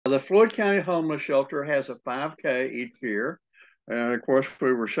The Floyd County Homeless Shelter has a 5K each year. And of course,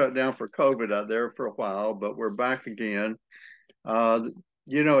 we were shut down for COVID out there for a while, but we're back again. Uh,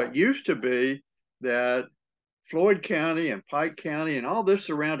 it used to be that Floyd County and Pike County and all this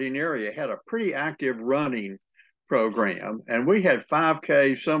surrounding area had a pretty active running program. And we had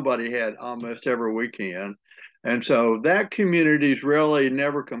 5K, somebody had almost every weekend. And so that community's really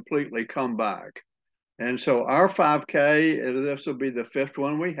never completely come back. And so our 5K, this will be the fifth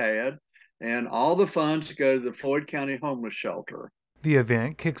one we had, and all the funds go to the Floyd County Homeless Shelter. The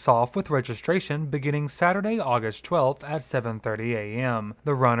event kicks off with registration beginning Saturday, August 12th at 7:30 a.m.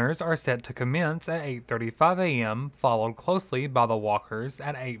 The runners are set to commence at 8:35 a.m., followed closely by the walkers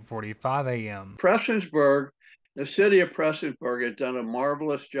at 8:45 a.m. Prestonsburg, the city of Prestonsburg has done a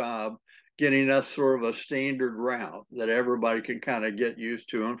marvelous job getting us sort of a standard route that everybody can kind of get used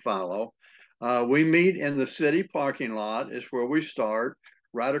to and follow. We meet in the city parking lot is where we start,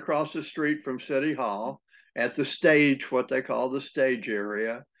 right across the street from City Hall at the stage, what they call the stage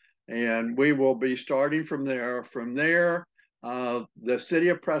area. And we will be starting from there. From there, the city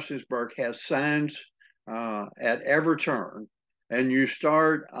of Prestonsburg has signs at every turn. And you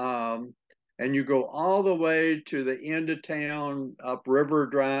start and you go all the way to the end of town, up River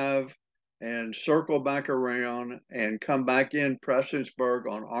Drive, and circle back around and come back in Prestonsburg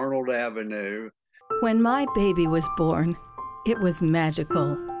on Arnold Avenue. When my baby was born, it was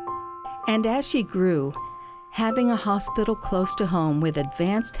magical. And as she grew, having a hospital close to home with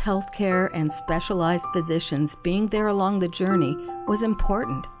advanced health care and specialized physicians being there along the journey was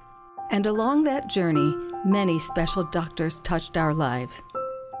important. And along that journey, many special doctors touched our lives.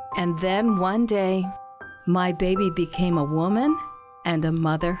 And then one day, my baby became a woman and a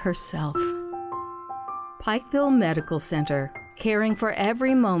mother herself. Pikeville Medical Center, caring for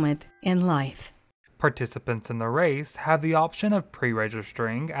every moment in life. Participants in the race have the option of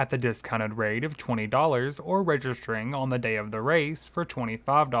pre-registering at the discounted rate of $20 or registering on the day of the race for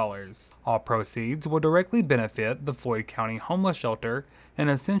 $25. All proceeds will directly benefit the Floyd County Homeless Shelter, an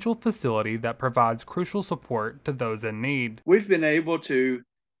essential facility that provides crucial support to those in need. We've been able to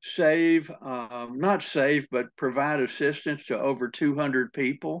but provide assistance to over 200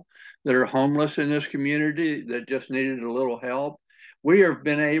 people that are homeless in this community that just needed a little help. We have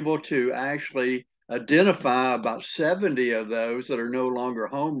been able to actually identify about 70 of those that are no longer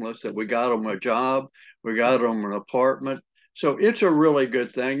homeless, that we got them a job, we got them an apartment. So it's a really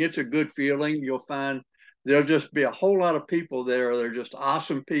good thing. It's a good feeling. You'll find there'll just be a whole lot of people there. They're just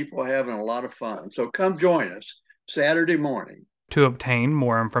awesome people having a lot of fun. So come join us Saturday morning. To obtain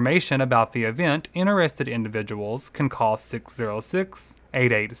more information about the event, interested individuals can call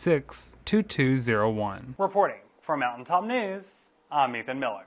 606-886-2201. Reporting for Mountaintop News, I'm Ethan Miller.